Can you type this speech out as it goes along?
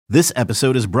This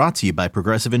episode is brought to you by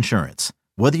Progressive Insurance.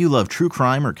 Whether you love true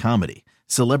crime or comedy,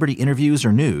 celebrity interviews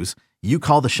or news, you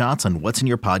call the shots on what's in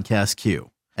your podcast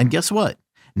queue. And guess what?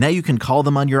 Now you can call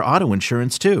them on your auto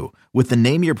insurance too with the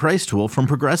Name Your Price tool from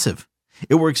Progressive.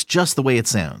 It works just the way it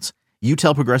sounds. You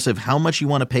tell Progressive how much you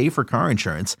want to pay for car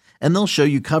insurance, and they'll show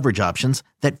you coverage options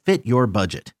that fit your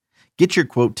budget. Get your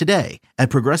quote today at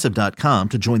Progressive.com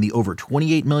to join the over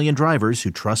 28 million drivers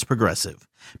who trust Progressive.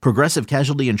 Progressive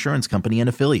Casualty Insurance Company and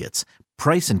Affiliates.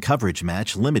 Price and coverage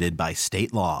match limited by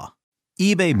state law.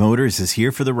 eBay Motors is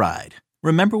here for the ride.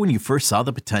 Remember when you first saw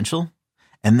the potential?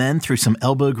 And then through some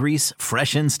elbow grease,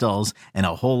 fresh installs, and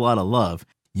a whole lot of love,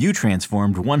 you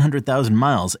transformed 100,000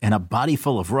 miles and a body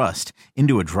full of rust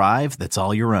into a drive that's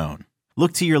all your own.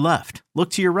 Look to your left.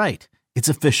 Look to your right. It's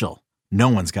official. No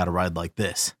one's got a ride like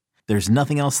this. There's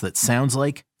nothing else that sounds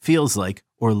like, feels like,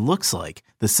 or looks like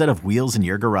the set of wheels in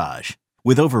your garage.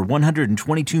 With over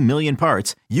 122 million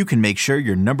parts, you can make sure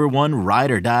your number one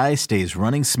ride or die stays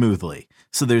running smoothly.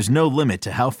 So there's no limit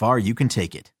to how far you can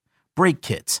take it. Brake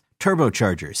kits,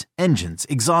 turbochargers, engines,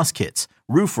 exhaust kits,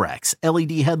 roof racks,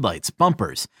 LED headlights,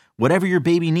 bumpers, whatever your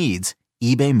baby needs,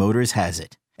 eBay Motors has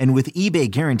it. And with eBay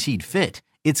Guaranteed Fit,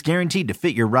 it's guaranteed to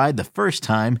fit your ride the first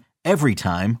time, every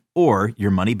time, or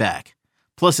your money back.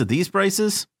 Plus, at these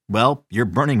prices, well, you're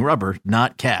burning rubber,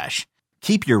 not cash.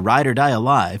 Keep your ride or die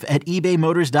alive at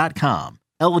ebaymotors.com.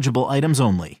 Eligible items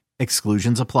only.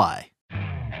 Exclusions apply.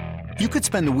 You could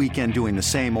spend the weekend doing the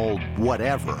same old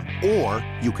whatever, or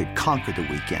you could conquer the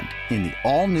weekend in the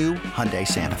all-new Hyundai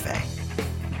Santa Fe.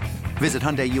 Visit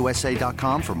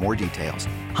HyundaiUSA.com for more details.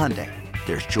 Hyundai,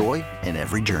 there's joy in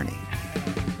every journey.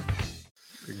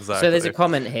 Exactly. So there's a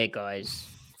comment here, guys,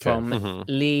 from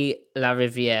Lee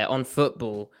Lariviere on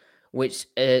Football, which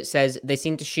says they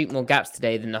seem to shoot more gaps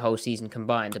today than the whole season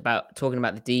combined. About talking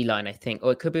about the D-line, I think,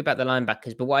 or it could be about the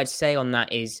linebackers. But what I'd say on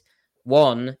that is,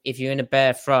 one, if you're in a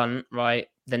bare front, right,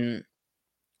 then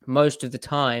most of the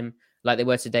time, like they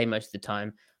were today most of the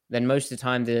time, then most of the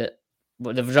time, the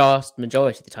vast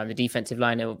majority of the time, the defensive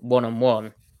line are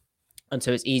one-on-one. And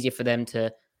so it's easier for them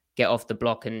to get off the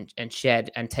block and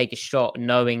shed and take a shot,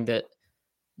 knowing that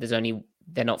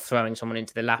they're not throwing someone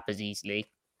into the lap as easily.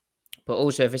 But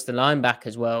also, if it's the linebacker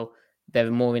as well,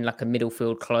 they're more in like a middle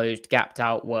field, closed, gapped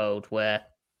out world where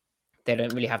they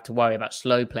don't really have to worry about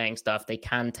slow playing stuff. They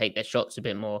can take their shots a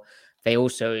bit more. They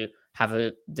also have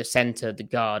the center, the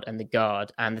guard, and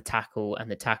the tackle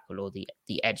or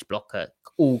the edge blocker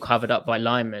all covered up by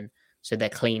linemen, so they're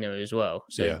cleaner as well.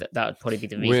 So that would probably be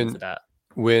the reason for that.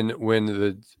 When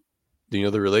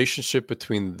the relationship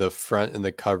between the front and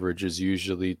the coverage is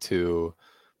usually to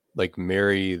like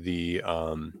marry the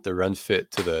run fit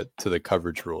to the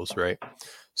coverage rules, right?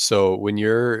 So when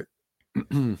you're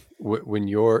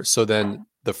so then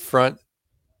the front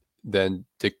then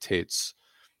dictates,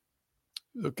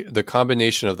 okay, the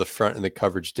combination of the front and the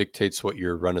coverage dictates what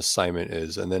your run assignment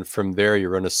is, and then from there your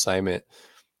run assignment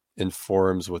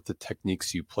informs what the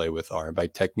techniques you play with are. And by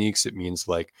techniques, it means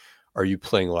like, are you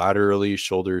playing laterally,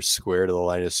 shoulders square to the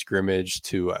line of scrimmage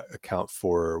to account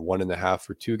for 1.5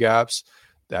 or 2 gaps?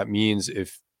 That means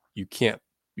if you can't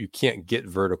get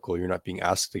vertical, you're not being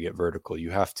asked to get vertical. You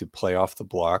have to play off the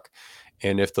block.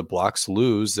 And if the blocks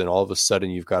lose, then all of a sudden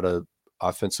you've got a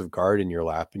offensive guard in your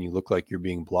lap and you look like you're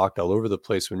being blocked all over the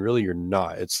place when really you're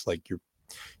not. It's like you're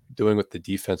doing what the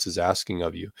defense is asking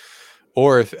of you.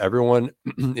 Or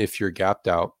if you're gapped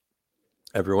out,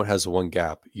 everyone has one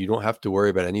gap. You don't have to worry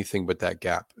about anything but that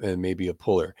gap and maybe a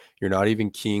puller. You're not even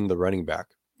keying the running back.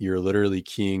 You're literally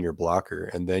keying your blocker,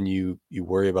 and then you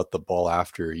worry about the ball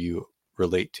after you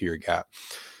relate to your gap.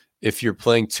 If you're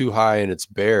playing too high and it's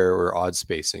bare or odd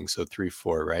spacing, so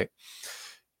 3-4, right?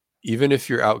 Even if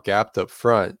you're out gapped up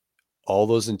front, all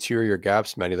those interior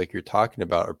gaps, Maddie, like you're talking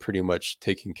about, are pretty much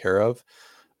taken care of,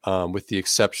 with the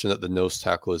exception that the nose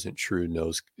tackle isn't true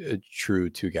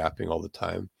two gapping all the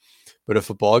time. But if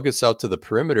a ball gets out to the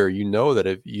perimeter, you know that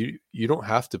if you don't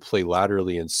have to play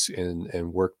laterally and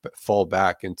fall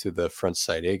back into the front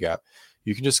side A gap.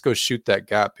 You can just go shoot that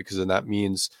gap, because then that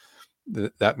means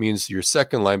your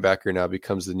second linebacker now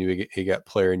becomes the new A gap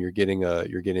player, and you're getting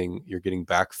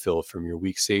backfill from your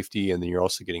weak safety, and then you're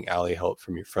also getting alley help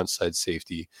from your front side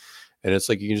safety. And it's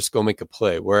like you can just go make a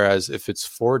play. Whereas if it's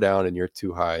 4 down and you're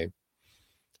too high,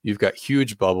 you've got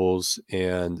huge bubbles,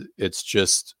 and it's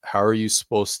just, how are you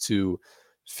supposed to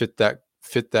fit that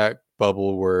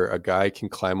bubble where a guy can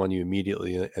climb on you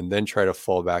immediately and then try to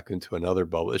fall back into another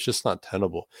bubble? It's just not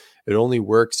tenable. It only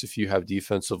works if you have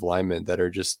defensive linemen that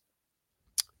are just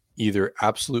either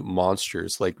absolute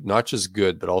monsters, like not just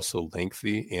good, but also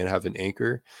lengthy and have an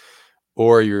anchor,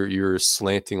 or you're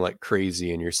slanting like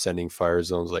crazy and you're sending fire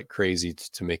zones like crazy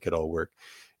to make it all work.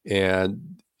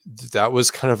 And that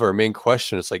was kind of our main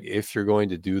question. It's like, if you're going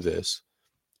to do this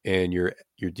and your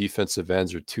defensive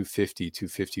ends are 250,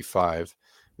 255,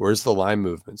 where's the line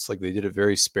movements? Like, they did it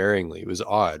very sparingly. It was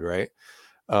odd, right?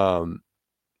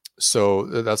 So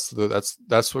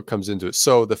that's what comes into it.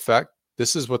 So the fact,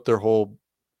 this is what their whole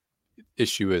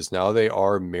issue is. Now they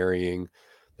are marrying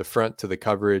the front to the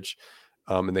coverage,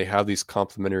 and they have these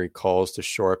complementary calls to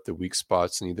shore up the weak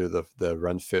spots in either the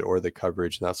run fit or the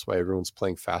coverage. And that's why everyone's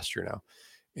playing faster now.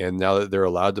 And now that they're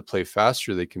allowed to play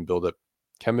faster, they can build up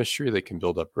chemistry, they can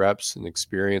build up reps and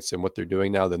experience in what they're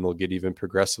doing now. Then they'll get even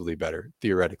progressively better,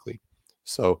 theoretically.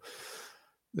 So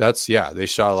that's, they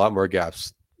shot a lot more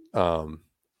gaps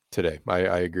today. I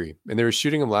agree. And they were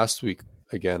shooting them last week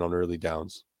again on early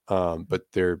downs. But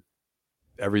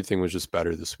everything was just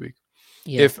better this week.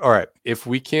 Yeah. If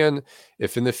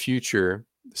in the future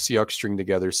the Seahawks string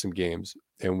together some games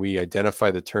and we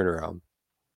identify the turnaround.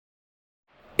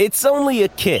 It's only a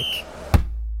kick,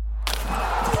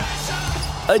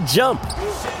 a jump,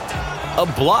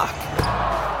 a block.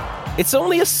 It's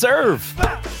only a serve.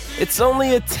 It's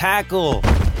only a tackle,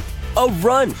 a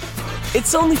run.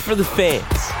 It's only for the fans.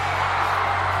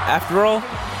 After all,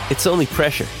 it's only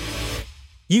pressure.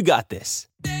 You got this.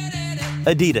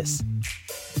 Adidas.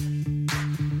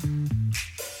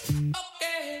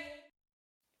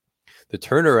 The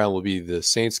turnaround will be the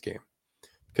Saints game,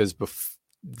 because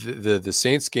the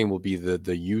Saints game will be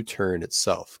the U-turn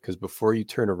itself, because before you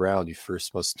turn around, you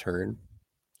first must turn,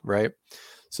 right?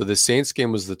 So the Saints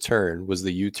game was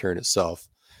the U-turn itself,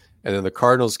 and then the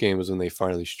Cardinals game was when they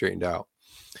finally straightened out.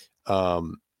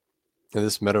 And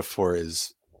this metaphor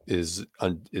is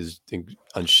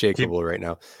unshakable right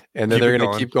now. And then they're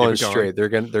going to keep going straight. They're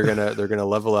going to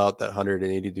level out that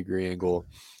 180-degree angle.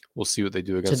 We'll see what they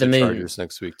do against the Chargers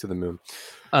next week. To the moon.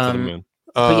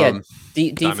 But yeah,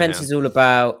 defense is all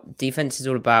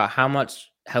about how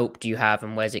much help do you have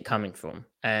and where's it coming from.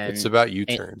 And it's about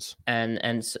U-turns. And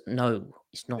no,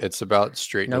 it's not. It's about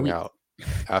straightening out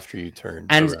after you turn.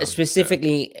 And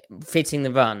specifically fitting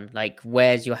the run, like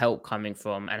where's your help coming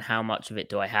from and how much of it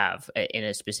do I have in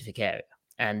a specific area?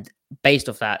 And based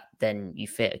off that, then you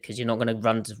fit, because you're not going to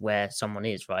run to where someone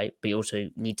is, right? But you also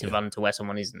need to run to where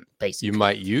someone isn't, basically. You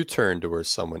might U-turn to where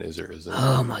someone is or isn't.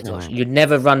 Oh my gosh. You'd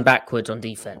never run backwards on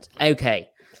defense. Okay.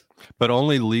 But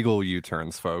only legal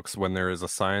U-turns, folks, when there is a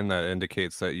sign that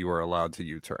indicates that you are allowed to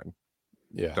U-turn.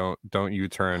 Yeah. Don't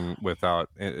U-turn without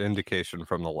indication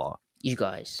from the law. You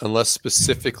guys. Unless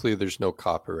specifically there's no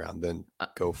cop around, then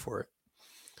go for it.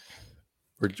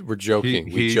 We're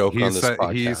joking. We joke on this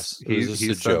podcast.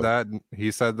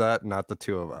 He said that, not the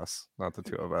two of us.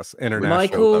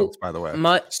 International folks, by the way.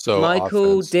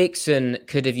 Michael Dixon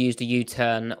could have used a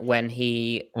U-turn when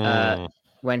he got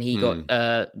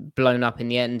blown up in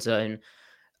the end zone.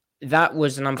 That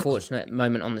was an unfortunate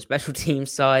moment on the special team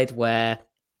side where,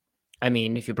 I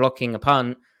mean, if you're blocking a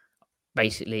punt,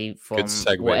 basically from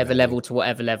whatever level to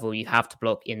whatever level, you have to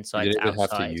block inside to outside. You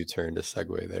didn't have to U-turn to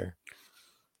segue there.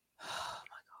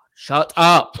 Shut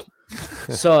up.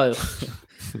 So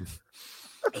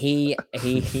he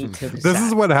took this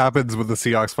is what happens when the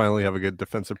Seahawks finally have a good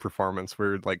defensive performance.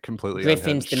 We're like completely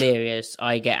Griffin's unhinged. Delirious.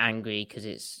 I get angry because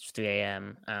it's 3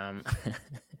 a.m. All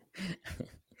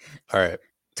right.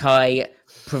 Ty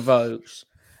provokes.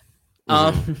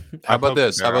 How about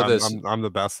this? I'm the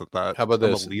best at that. How about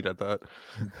this? I'm a lead at that.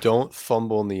 Don't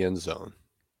fumble in the end zone.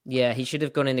 Yeah, he should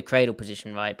have gone in the cradle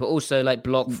position, right? But also, like,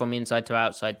 block from inside to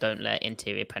outside. Don't let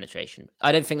interior penetration.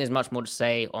 I don't think there's much more to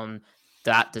say on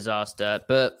that disaster,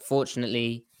 but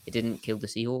fortunately, it didn't kill the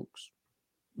Seahawks.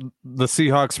 The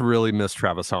Seahawks really miss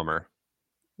Travis Homer.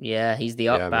 Yeah, he's the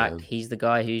up back. He's the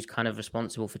guy who's kind of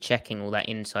responsible for checking all that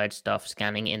inside stuff,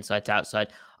 scanning inside to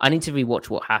outside. I need to rewatch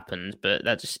what happened, but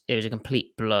it was a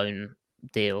complete blown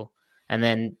deal. And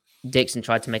then Dixon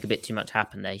tried to make a bit too much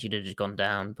happen there. He should have just gone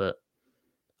down, but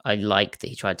I like that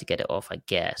he tried to get it off, I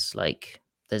guess. Like,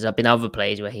 there's been other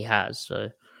plays where he has,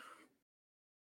 so